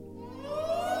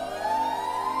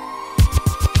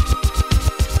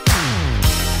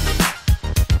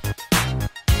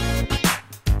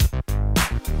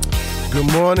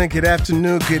Good morning, good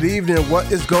afternoon, good evening.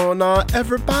 What is going on,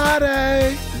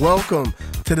 everybody? Welcome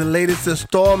to the latest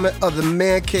installment of the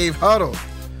Man Cave Huddle.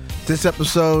 This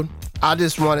episode, I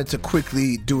just wanted to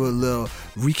quickly do a little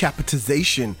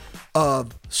recapitalization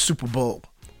of Super Bowl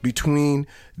between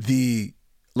the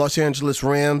Los Angeles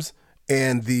Rams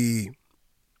and the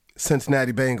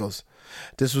Cincinnati Bengals.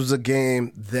 This was a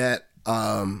game that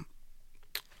I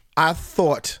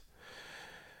thought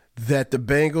that the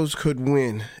Bengals could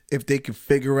win if they could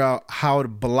figure out how to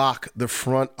block the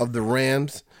front of the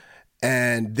Rams.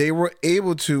 And they were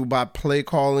able to by play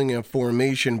calling and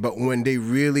formation, but when they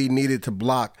really needed to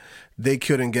block, they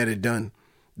couldn't get it done.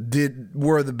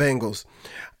 Were the Bengals.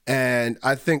 And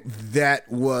I think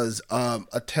that was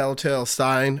a telltale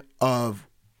sign of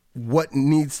what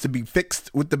needs to be fixed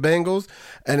with the Bengals.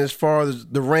 And as far as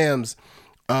the Rams,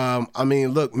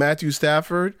 look, Matthew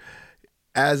Stafford,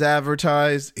 as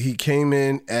advertised, he came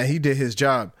in and he did his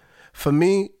job. For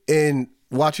me, in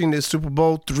watching this Super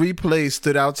Bowl, 3 plays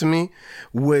stood out to me,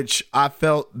 which I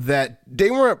felt that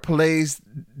they weren't plays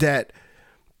that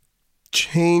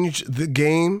changed the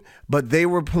game, but they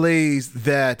were plays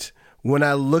that when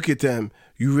I look at them,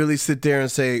 you really sit there and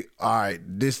say, all right,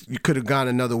 this you could have gone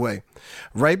another way.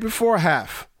 Right before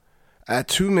half, at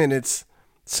 2 minutes,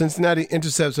 Cincinnati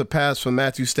intercepts a pass from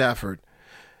Matthew Stafford.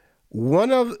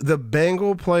 One of the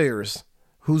Bengal players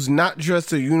who's not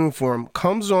dressed in uniform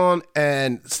comes on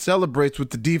and celebrates with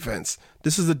the defense.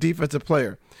 This is a defensive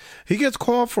player. He gets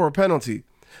called for a penalty,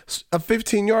 a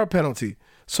 15-yard penalty.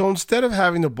 So instead of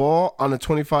having the ball on the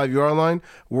 25-yard line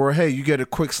where, hey, you get a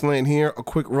quick slant here, a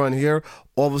quick run here,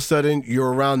 all of a sudden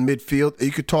you're around midfield, and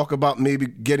you could talk about maybe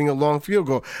getting a long field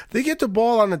goal. They get the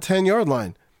ball on the 10-yard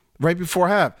line right before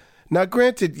half. Now,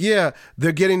 granted, yeah,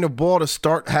 they're getting the ball to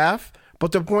start half,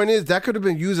 but the point is that could have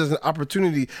been used as an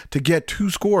opportunity to get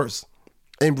 2 scores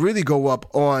and really go up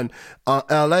on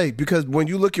LA. Because when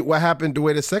you look at what happened the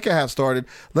way the second half started,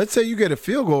 let's say you get a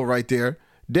field goal right there.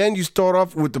 Then you start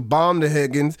off with the bomb to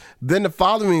Higgins. Then the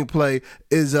following play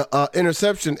is an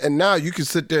interception. And now you can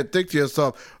sit there and think to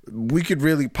yourself, we could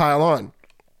really pile on.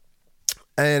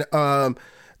 And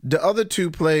the other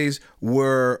 2 plays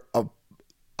were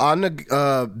on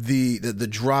the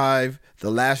drive, the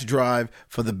last drive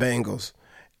for the Bengals,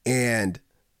 and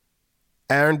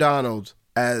Aaron Donald,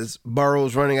 as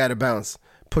Burrow's running out of bounds,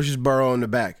 pushes Burrow in the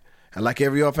back. And like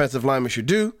every offensive lineman should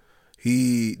do,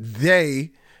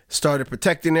 they started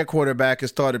protecting their quarterback and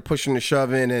started pushing and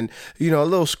shoving, and a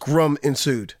little scrum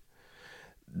ensued.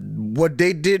 What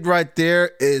they did right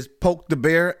there is poke the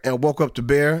bear and woke up the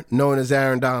bear, known as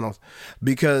Aaron Donald,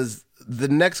 because the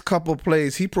next couple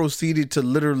plays, he proceeded to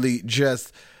literally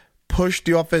just push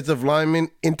the offensive lineman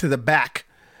into the back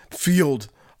field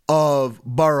of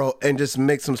Burrow and just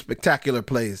make some spectacular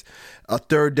plays. A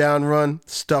 3rd down run,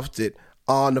 stuffed it.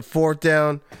 On the 4th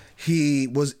down, he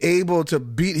was able to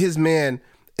beat his man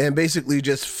and basically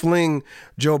just fling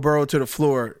Joe Burrow to the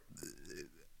floor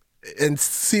and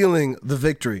sealing the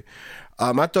victory.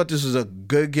 I thought this was a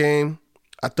good game.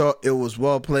 I thought it was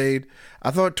well played.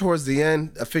 I thought towards the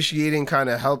end, officiating kind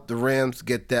of helped the Rams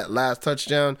get that last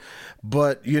touchdown.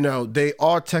 But, they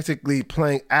are technically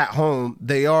playing at home.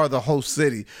 They are the host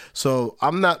city. So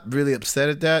I'm not really upset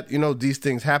at that. These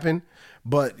things happen.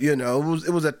 But, it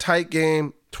was a tight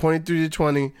game,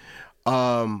 23-20.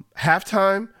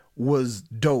 Halftime was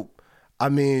dope. I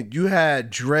mean, you had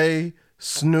Dre,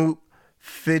 Snoop,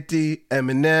 50,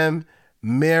 Eminem,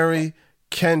 Mary,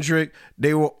 Kendrick.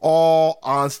 They were all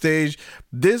on stage.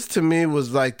 This to me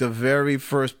was like the very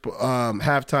first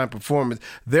halftime performance.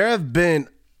 There have been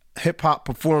hip-hop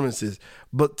performances,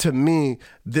 but to me,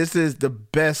 this is the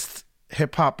best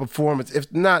hip-hop performance,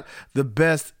 if not the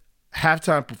best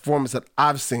halftime performance that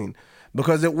I've seen,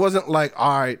 because it wasn't like,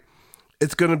 all right,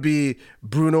 it's going to be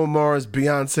Bruno Mars,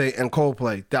 Beyonce, and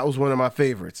Coldplay. That was one of my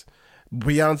favorites.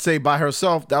 Beyonce by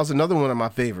herself, that was another one of my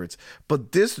favorites.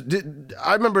 But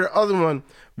I remember the other one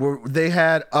where they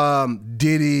had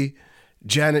Diddy,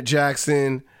 Janet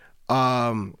Jackson,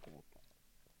 and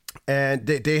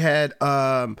they had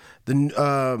I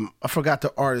forgot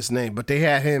the artist's name, but they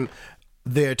had him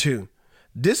there too.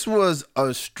 This was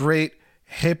a straight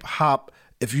hip hop.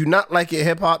 If you're not like your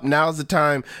hip hop, now's the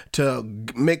time to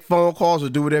make phone calls or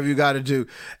do whatever you got to do.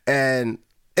 And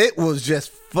it was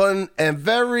just fun and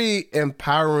very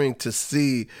empowering to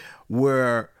see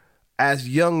where, as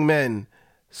young men,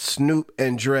 Snoop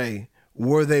and Dre,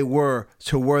 where they were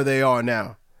to where they are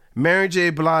now. Mary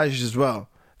J. Blige as well.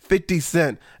 50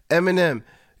 Cent, Eminem.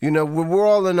 When we're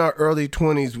all in our early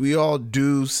 20s, we all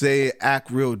do say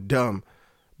act real dumb.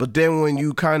 But then when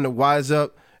you kind of wise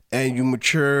up and you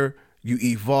mature, you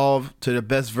evolve to the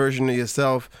best version of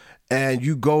yourself, And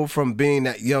you go from being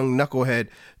that young knucklehead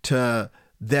to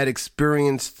that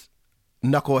experienced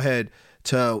knucklehead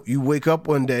to you wake up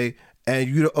one day and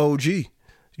you the OG.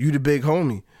 You the big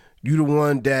homie. You the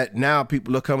one that now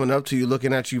people are coming up to you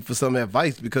looking at you for some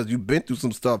advice because you've been through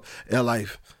some stuff in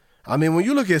life. I mean, when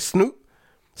you look at Snoop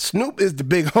is the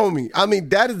big homie. I mean,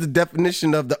 that is the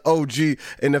definition of the OG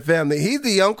in the family. He's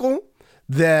the uncle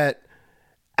that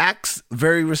acts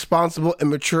very responsible and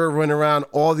mature, running around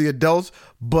all the adults,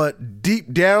 but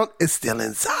deep down is still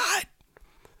inside.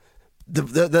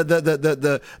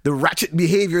 The ratchet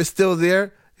behavior is still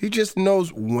there. He just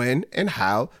knows when and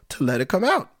how to let it come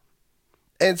out.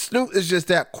 And Snoop is just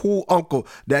that cool uncle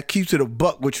that keeps it a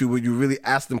buck with you when you really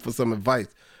ask them for some advice.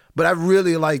 But I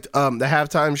really liked the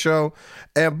halftime show.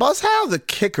 And Buzz Howell, the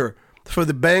kicker for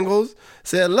the Bengals,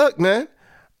 said, look, man,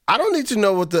 I don't need to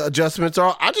know what the adjustments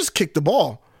are. I just kick the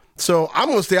ball. So I'm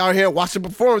going to stay out here and watch the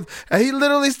performance. And he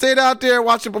literally stayed out there and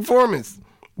watched the performance.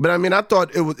 But I mean, I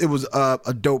thought it was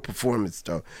a dope performance,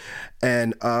 though.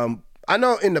 And I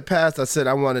know in the past I said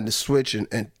I wanted to switch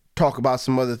and talk about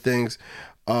some other things.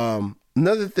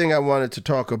 Another thing I wanted to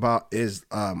talk about is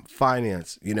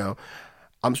finance. You know,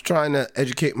 I'm trying to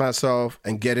educate myself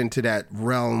and get into that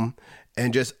realm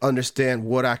and just understand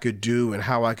what I could do and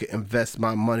how I could invest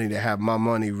my money to have my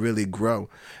money really grow.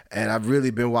 And I've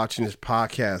really been watching this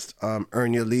podcast,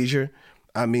 Earn Your Leisure.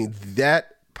 I mean,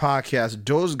 that podcast,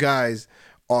 those guys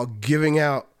are giving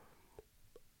out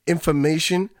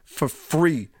information for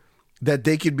free that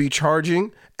they could be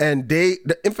charging, and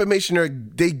the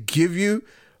information they give you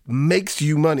makes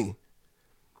you money.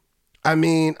 I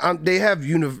mean, they have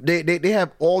they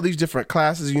have all these different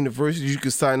classes, universities you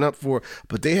can sign up for,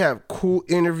 but they have cool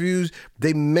interviews.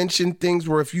 They mention things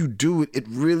where if you do it, it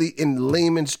really, in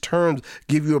layman's terms,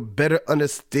 give you a better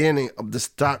understanding of the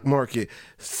stock market,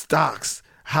 stocks,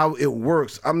 how it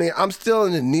works. I mean, I'm still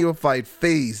in the neophyte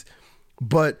phase,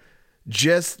 but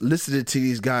just listening to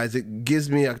these guys, it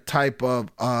gives me a type of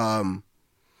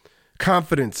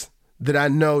confidence that I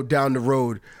know down the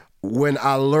road, when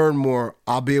I learn more,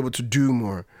 I'll be able to do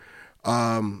more.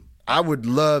 I would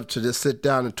love to just sit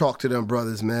down and talk to them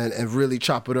brothers, man, and really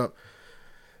chop it up.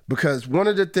 Because one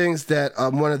of the things that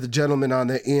one of the gentlemen on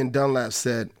there, Ian Dunlap,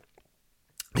 said,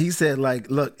 he said, like,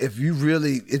 look, if you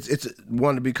really it's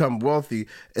want to become wealthy,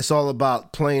 it's all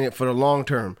about playing it for the long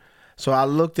term. So I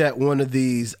looked at one of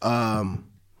these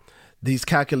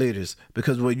calculators,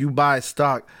 because when you buy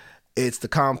stock, it's the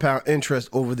compound interest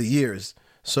over the years.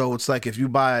 So it's like if you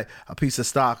buy a piece of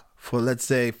stock for, let's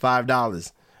say,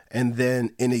 $5, and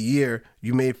then in a year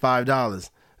you made $5.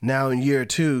 Now in year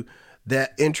 2,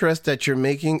 that interest that you're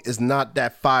making is not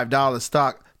that $5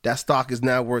 stock. That stock is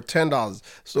now worth $10.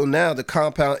 So now the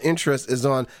compound interest is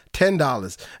on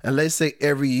 $10. And let's say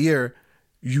every year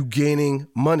you gaining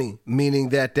money, meaning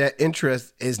that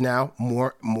interest is now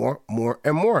more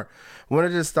and more. One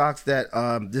of the stocks that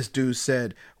this dude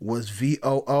said was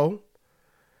VOO.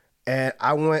 And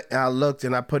I went and I looked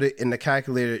and I put it in the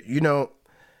calculator. You know,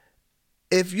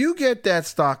 if you get that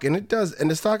stock, and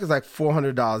the stock is like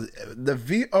 $400, the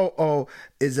VOO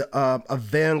is a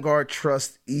Vanguard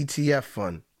Trust ETF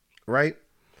fund, right?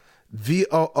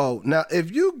 VOO. Now,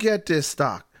 if you get this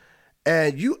stock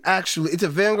and you actually, it's a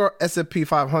Vanguard S&P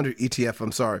 500 ETF,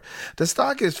 I'm sorry. The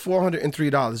stock is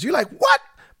 $403. You're like, what?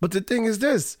 But the thing is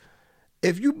this,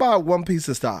 if you buy one piece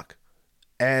of stock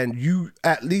and you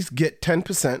at least get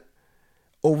 10%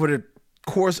 over the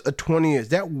course of 20 years,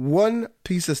 that one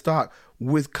piece of stock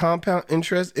with compound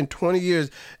interest in 20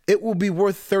 years, it will be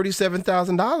worth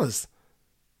 $37,000.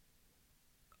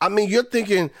 I mean, you're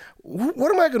thinking,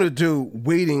 what am I going to do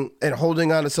waiting and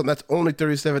holding on to something that's only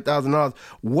 $37,000?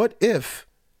 What if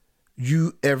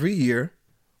you every year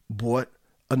bought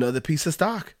another piece of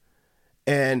stock,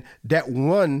 and that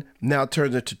one now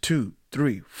turns into 2,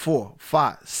 3, 4,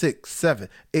 5, 6, 7,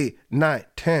 8, 9,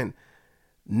 10.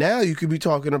 Now you could be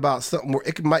talking about something where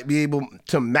it might be able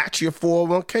to match your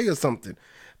 401k or something.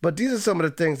 But these are some of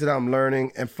the things that I'm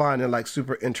learning and finding like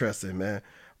super interesting, man.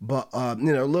 But,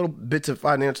 little bits of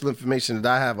financial information that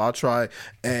I have, I'll try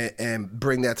and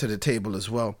bring that to the table as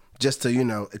well. Just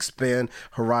to, expand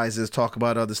horizons, talk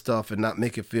about other stuff, and not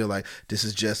make it feel like this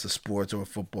is just a sports or a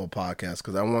football podcast,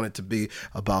 because I want it to be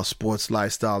about sports,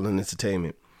 lifestyle, and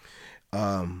entertainment.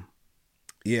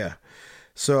 Yeah.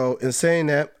 So in saying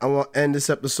that, I want to end this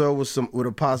episode with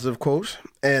a positive quote.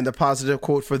 And the positive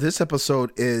quote for this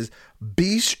episode is,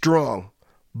 be strong,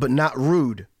 but not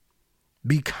rude.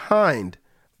 Be kind,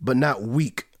 but not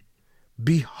weak.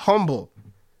 Be humble,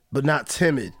 but not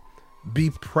timid. Be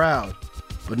proud,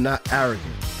 but not arrogant.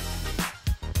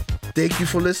 Thank you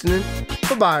for listening.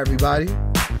 Bye-bye, everybody.